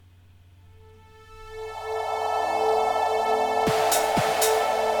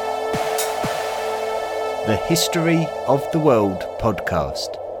The History of the World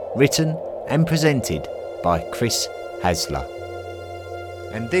podcast, written and presented by Chris Hasler.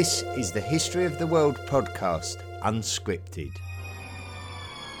 And this is the History of the World podcast, unscripted.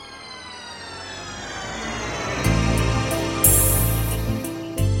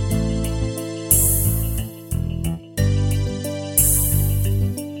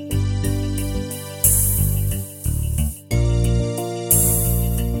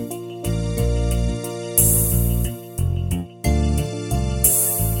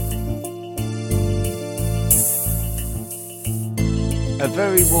 A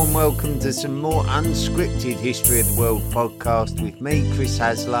very warm welcome to some more unscripted History of the World podcast with me, Chris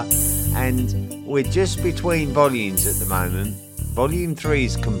Hasler, and we're just between volumes at the moment. Volume 3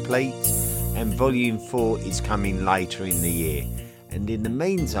 is complete and Volume 4 is coming later in the year. And in the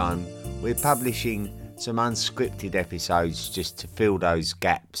meantime, we're publishing some unscripted episodes just to fill those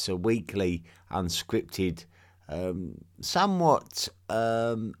gaps, a weekly unscripted, somewhat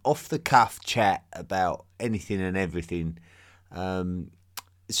off-the-cuff chat about anything and everything.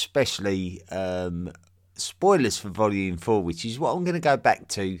 Especially spoilers for Volume 4, which is what I'm going to go back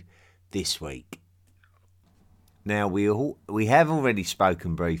to this week. Now, we have already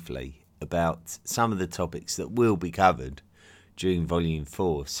spoken briefly about some of the topics that will be covered during Volume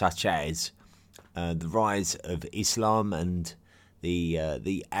 4, such as the rise of Islam and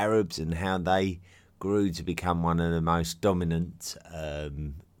the Arabs and how they grew to become one of the most dominant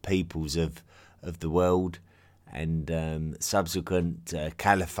peoples of the world, and subsequent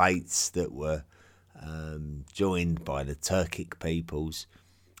caliphates that were joined by the Turkic peoples,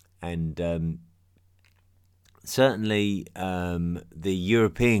 and certainly the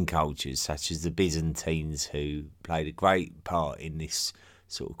European cultures such as the Byzantines, who played a great part in this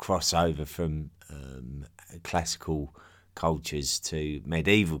sort of crossover from classical cultures to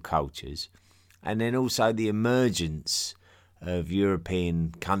medieval cultures, and then also the emergence of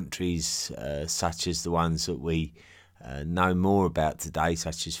European countries such as the ones that we know more about today,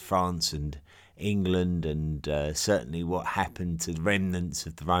 such as France and England, and certainly what happened to the remnants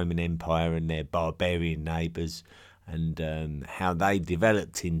of the Roman Empire and their barbarian neighbours, and how they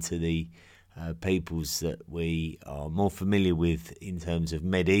developed into the peoples that we are more familiar with in terms of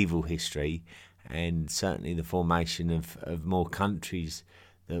medieval history, and certainly the formation of more countries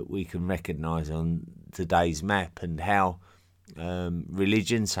that we can recognise on today's map, and how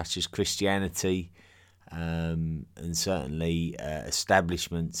religions such as Christianity and certainly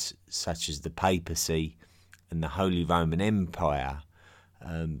establishments such as the papacy and the Holy Roman Empire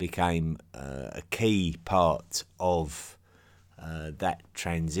became a key part of that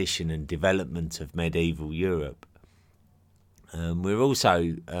transition and development of medieval Europe. We're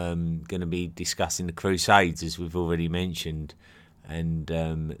also going to be discussing the Crusades, as we've already mentioned, and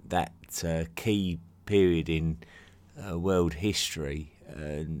that key period in world history,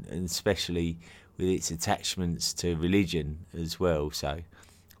 and especially with its attachments to religion as well. So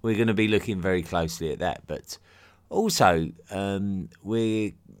we're going to be looking very closely at that, but also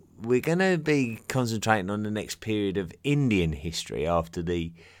we're going to be concentrating on the next period of Indian history after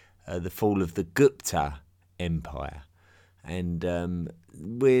the fall of the Gupta Empire, and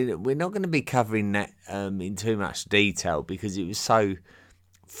we're not going to be covering that in too much detail because it was so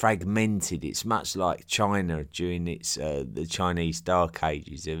fragmented. It's much like China during its the Chinese Dark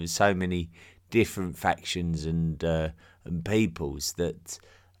Ages. There were so many different factions and peoples that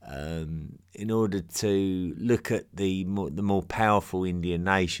in order to look at the more powerful Indian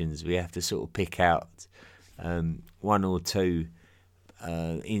nations, we have to sort of pick out one or two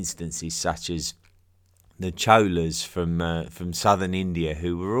instances, such as the Cholas from southern India,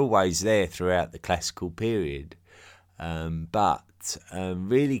 who were always there throughout the classical period, but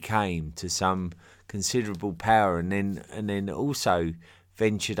really came to some considerable power, and then also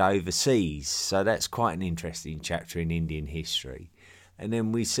ventured overseas. So that's quite an interesting chapter in Indian history. And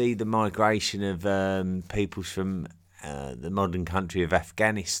then we see the migration of peoples from the modern country of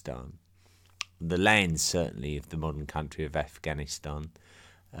Afghanistan, the lands certainly of the modern country of Afghanistan,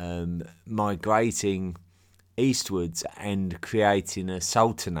 migrating eastwards and creating a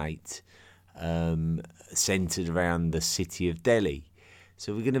sultanate centred around the city of Delhi.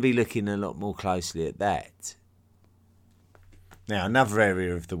 So we're going to be looking a lot more closely at that. Now, another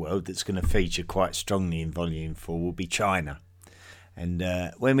area of the world that's going to feature quite strongly in Volume 4 will be China. And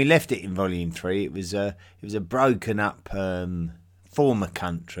when we left it in Volume 3, it was a broken up former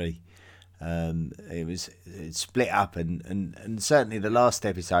country. It split up, and certainly the last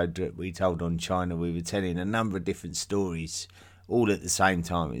episode that we told on China, we were telling a number of different stories all at the same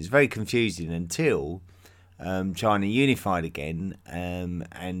time. It was very confusing until China unified again,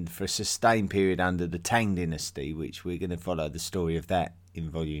 and for a sustained period under the Tang dynasty, which we're going to follow the story of that in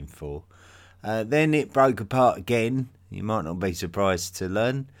Volume 4. Then it broke apart again, you might not be surprised to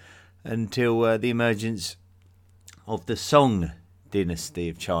learn, until the emergence of the Song dynasty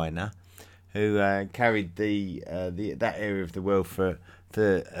of China, who carried that area of the world for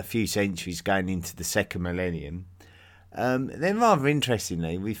a few centuries, going into the second millennium. Then, rather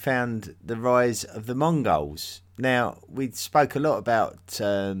interestingly, we found the rise of the Mongols. Now, we spoke a lot about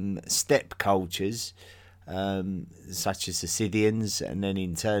steppe cultures, such as the Scythians, and then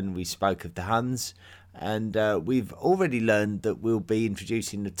in turn we spoke of the Huns. And we've already learned that we'll be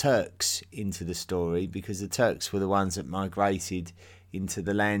introducing the Turks into the story, because the Turks were the ones that migrated into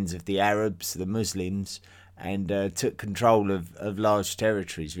the lands of the Arabs, the Muslims, and took control of large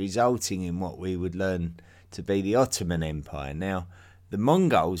territories, resulting in what we would learn to be the Ottoman Empire. Now, the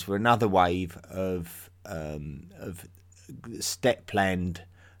Mongols were another wave of steppe-land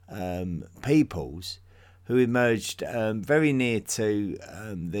peoples who emerged very near to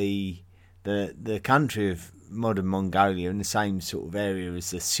the country of modern Mongolia, in the same sort of area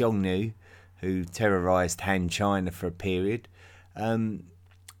as the Xiongnu, who terrorised Han China for a period.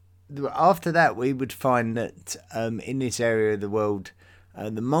 After that, we would find that in this area of the world,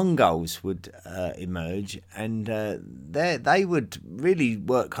 the Mongols would emerge, and they would really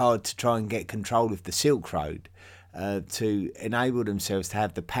work hard to try and get control of the Silk Road, to enable themselves to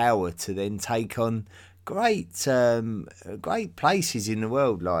have the power to then take on great places in the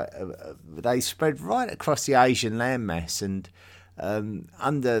world. Like they spread right across the Asian landmass, and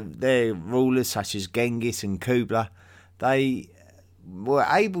under their rulers such as Genghis and Kublai, they were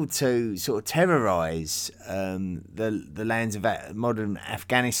able to sort of terrorise the lands of modern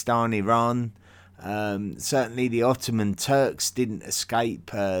Afghanistan, Iran. Certainly the Ottoman Turks didn't escape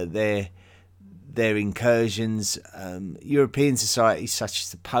their incursions. European societies such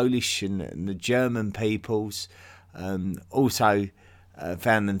as the Polish and the German peoples also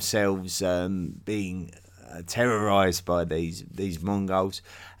found themselves being terrorised by these Mongols.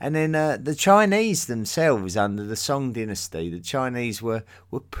 And then the Chinese themselves, under the Song dynasty, the Chinese were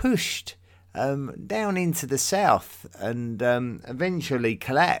pushed down into the south and eventually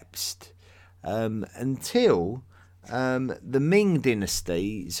collapsed until the Ming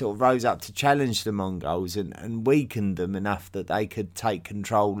dynasty sort of rose up to challenge the Mongols and weakened them enough that they could take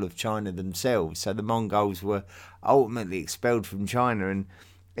control of China themselves. So the Mongols were ultimately expelled from China, and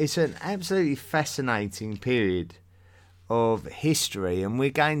it's an absolutely fascinating period of history, and we're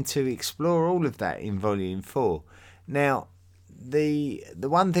going to explore all of that in Volume 4. Now, the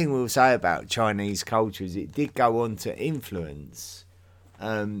one thing we'll say about Chinese culture is it did go on to influence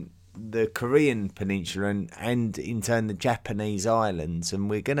the Korean peninsula and in turn the Japanese islands, and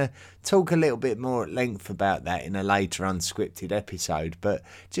we're going to talk a little bit more at length about that in a later unscripted episode. But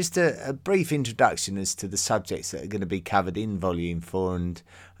just a brief introduction as to the subjects that are going to be covered in Volume 4, and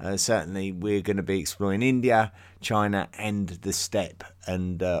certainly we're going to be exploring India, China and the steppe,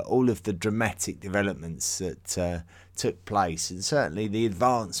 and all of the dramatic developments that took place, and certainly the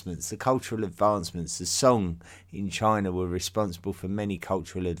advancements, the cultural advancements. The Song in China were responsible for many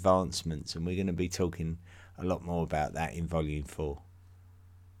cultural advancements, and we're going to be talking a lot more about that in Volume 4.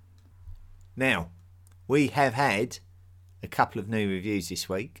 Now, we have had a couple of new reviews this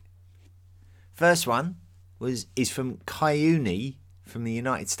week. First one is from Kayuni from the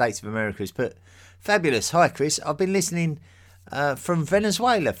United States of America, who's put, "Fabulous. Hi Chris, I've been listening from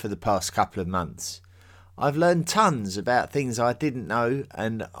Venezuela for the past couple of months. I've learned tons about things I didn't know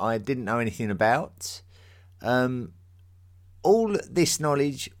and I didn't know anything about. All this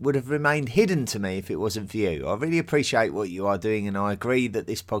knowledge would have remained hidden to me if it wasn't for you. I really appreciate what you are doing, and I agree that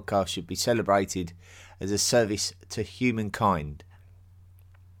this podcast should be celebrated as a service to humankind."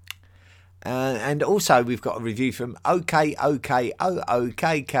 And also we've got a review from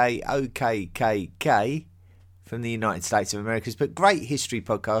OKOKOOKKOKKK from the United States of America, but great history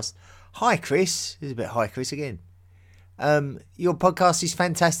podcast. Hi Chris, this is a bit hi Chris again. Your podcast is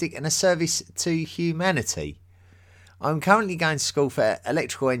fantastic and a service to humanity. I'm currently going to school for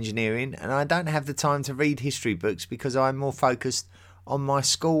electrical engineering, and I don't have the time to read history books because I'm more focused on my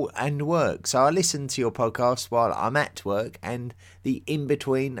school and work. So I listen to your podcast while I'm at work and the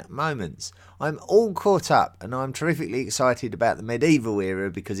in-between moments. I'm all caught up, and I'm terrifically excited about the medieval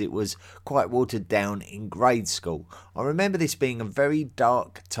era because it was quite watered down in grade school. I remember this being a very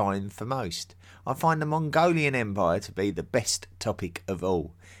dark time for most. I find the Mongolian Empire to be the best topic of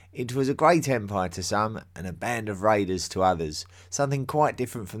all. It was a great empire to some and a band of raiders to others, something quite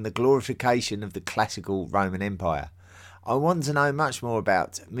different from the glorification of the classical Roman Empire. I want to know much more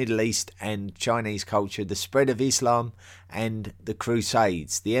about Middle East and Chinese culture, the spread of Islam and the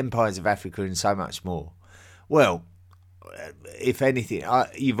Crusades, the empires of Africa, and so much more. Well, if anything,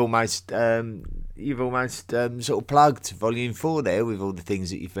 you've almost sort of plugged Volume 4 there with all the things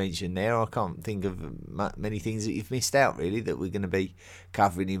that you've mentioned there. I can't think of many things that you've missed out, really, that we're going to be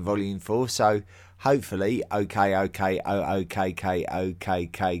covering in Volume 4. So hopefully, OK,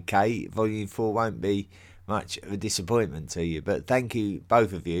 Volume 4 won't be much of a disappointment to you. But thank you,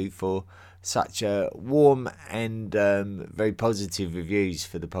 both of you, for such warm and very positive reviews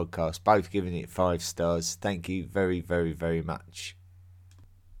for the podcast, both giving it 5 stars. Thank you very, very, very much.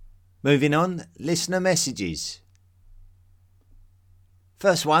 Moving on, listener messages.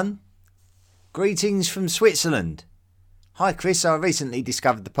 First one, greetings from Switzerland. Hi Chris, I recently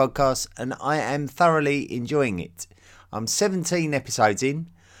discovered the podcast and I am thoroughly enjoying it. I'm 17 episodes in.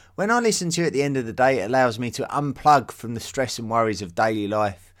 When I listen to you at the end of the day, it allows me to unplug from the stress and worries of daily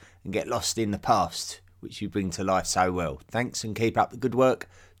life and get lost in the past, which you bring to life so well. Thanks and keep up the good work,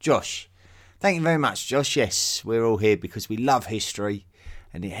 Josh. Thank you very much, Josh. Yes, we're all here because we love history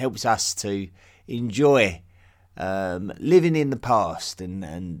and it helps us to enjoy living in the past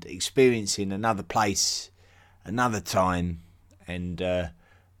and experiencing another place, another time, and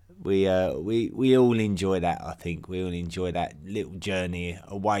we all enjoy that. I think we all enjoy that little journey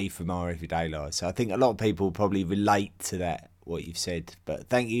away from our everyday lives. So I think a lot of people probably relate to that, what you've said, but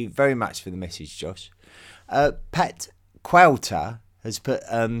thank you very much for the message, Josh. Pat Qualter has put,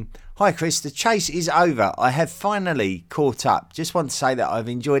 hi Chris, the chase is over. I have finally caught up. Just want to say that I've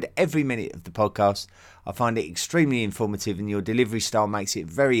enjoyed every minute of the podcast. I find it extremely informative and your delivery style makes it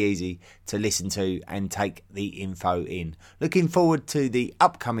very easy to listen to and take the info in. Looking forward to the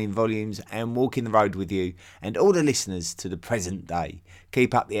upcoming volumes and walking the road with you and all the listeners to the present day.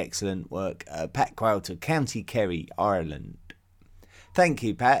 Keep up the excellent work. Pat Qualter, County Kerry, Ireland. Thank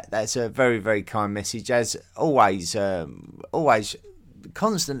you, Pat. That's a very, very kind message. As always,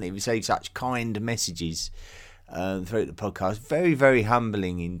 constantly receive such kind messages throughout the podcast. Very, very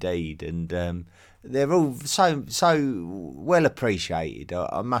humbling indeed. And they're all so well appreciated.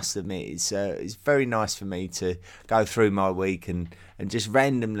 I must admit, it's very nice for me to go through my week and just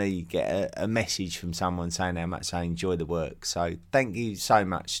randomly get a message from someone saying how much they enjoy the work. So thank you so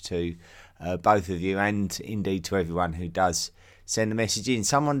much to both of you and indeed to everyone who does send a message in.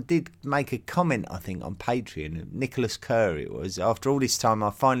 Someone did make a comment, I think, on Patreon. Nicholas Kerr, it was. After all this time, I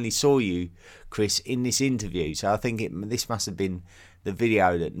finally saw you, Chris, in this interview. So I think this must have been the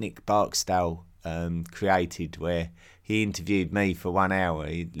video that Nick Barksdale created, where he interviewed me for 1 hour.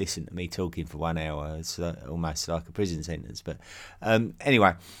 He listened to me talking for 1 hour. It's almost like a prison sentence. But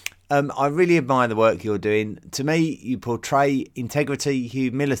anyway, I really admire the work you're doing. To me, you portray integrity,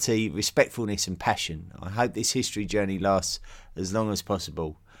 humility, respectfulness and passion. I hope this history journey lasts as long as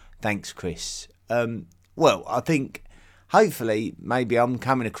possible. Thanks, Chris. Well, I think hopefully maybe I'm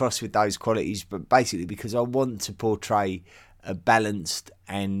coming across with those qualities, but basically because I want to portray a balanced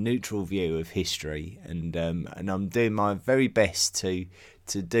and neutral view of history, and I'm doing my very best to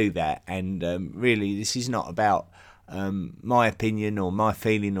do that. And really, this is not about my opinion or my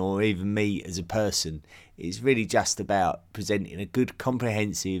feeling or even me as a person. It's really just about presenting a good,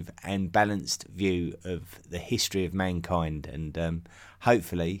 comprehensive and balanced view of the history of mankind, and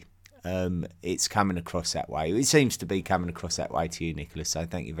hopefully it's coming across that way. It seems to be coming across that way to you, Nicholas, so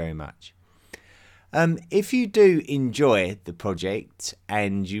thank you very much. If you do enjoy the project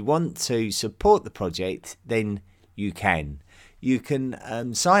and you want to support the project, then you can. You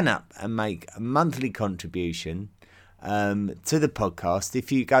can sign up and make a monthly contribution to the podcast.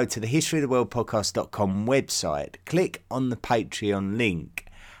 If you go to the historyoftheworldpodcast.com website, click on the Patreon link,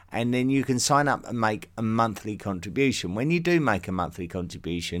 and then you can sign up and make a monthly contribution. When you do make a monthly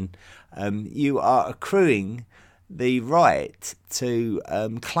contribution, you are accruing the right to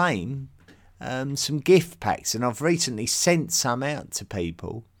claim some gift packs, and I've recently sent some out to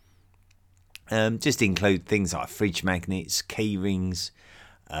people. Just include things like fridge magnets, key rings,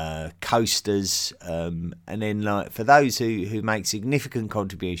 coasters, and then like for those who make significant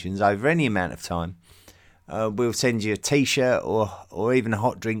contributions over any amount of time, we'll send you a t-shirt or even a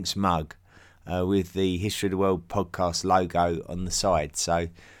hot drinks mug with the History of the World podcast logo on the side. So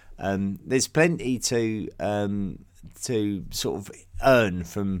there's plenty to sort of earn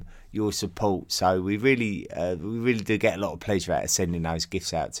from your support, so we really do get a lot of pleasure out of sending those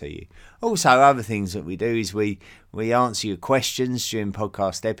gifts out to you. Also, other things that we do is we answer your questions during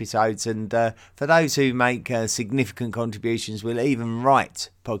podcast episodes, and for those who make significant contributions, we'll even write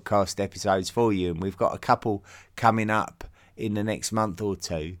podcast episodes for you, and we've got a couple coming up in the next month or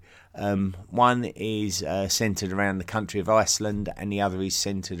two. One is centred around the country of Iceland, and the other is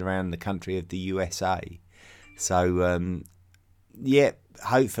centred around the country of the USA. So,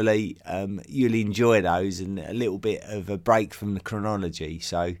 hopefully you'll enjoy those, and a little bit of a break from the chronology.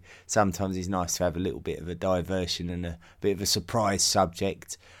 So sometimes it's nice to have a little bit of a diversion and a bit of a surprise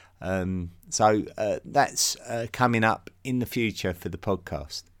subject. So that's coming up in the future for the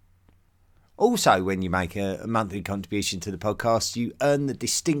podcast. Also, when you make a monthly contribution to the podcast, you earn the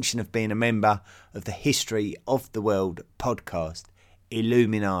distinction of being a member of the History of the World podcast,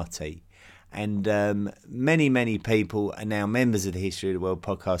 Illuminati. And many people are now members of the History of the World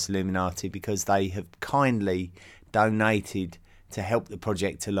podcast, Illuminati, because they have kindly donated to help the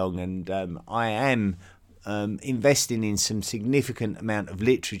project along. And I am investing in some significant amount of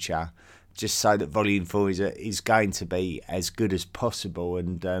literature just so that Volume 4 is going to be as good as possible.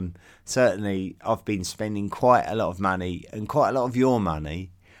 And certainly I've been spending quite a lot of money, and quite a lot of your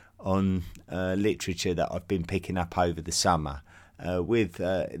money, on literature that I've been picking up over the summer, with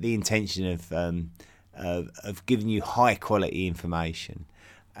the intention of giving you high quality information.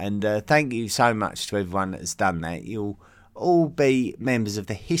 And thank you so much to everyone that has done that. You'll all be members of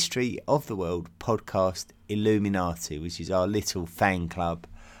the History of the World podcast, Illuminati, which is our little fan club.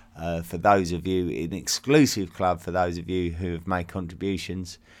 For those of you, an exclusive club for those of you who have made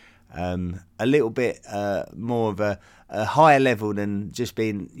contributions, a little bit more of a higher level than just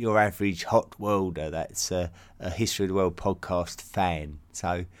being your average hot worlder. That's a History of the World podcast fan.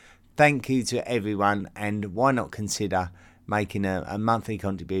 So thank you to everyone, and why not consider making a monthly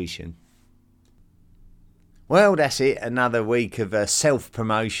contribution? Well, that's it. Another week of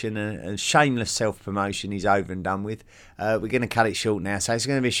self-promotion, and shameless self-promotion is over and done with. We're going to cut it short now, so it's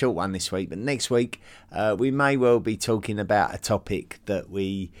going to be a short one this week. But next week, we may well be talking about a topic that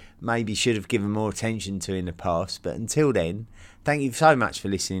we maybe should have given more attention to in the past. But until then, thank you so much for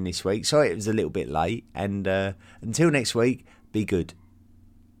listening this week. Sorry it was a little bit late, and until next week, be good.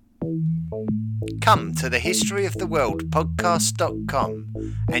 Come to the History of the World podcast.com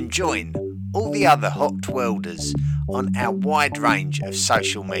and join all the other hot worlders on our wide range of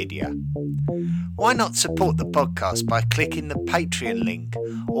social media. Why not support the podcast by clicking the Patreon link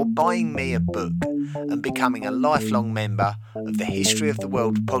or buying me a book and becoming a lifelong member of the History of the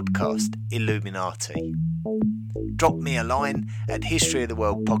World podcast, Illuminati? Drop me a line at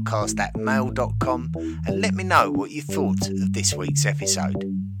historyoftheworldpodcast@mail.com and let me know what you thought of this week's episode.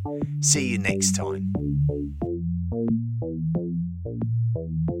 See you next time.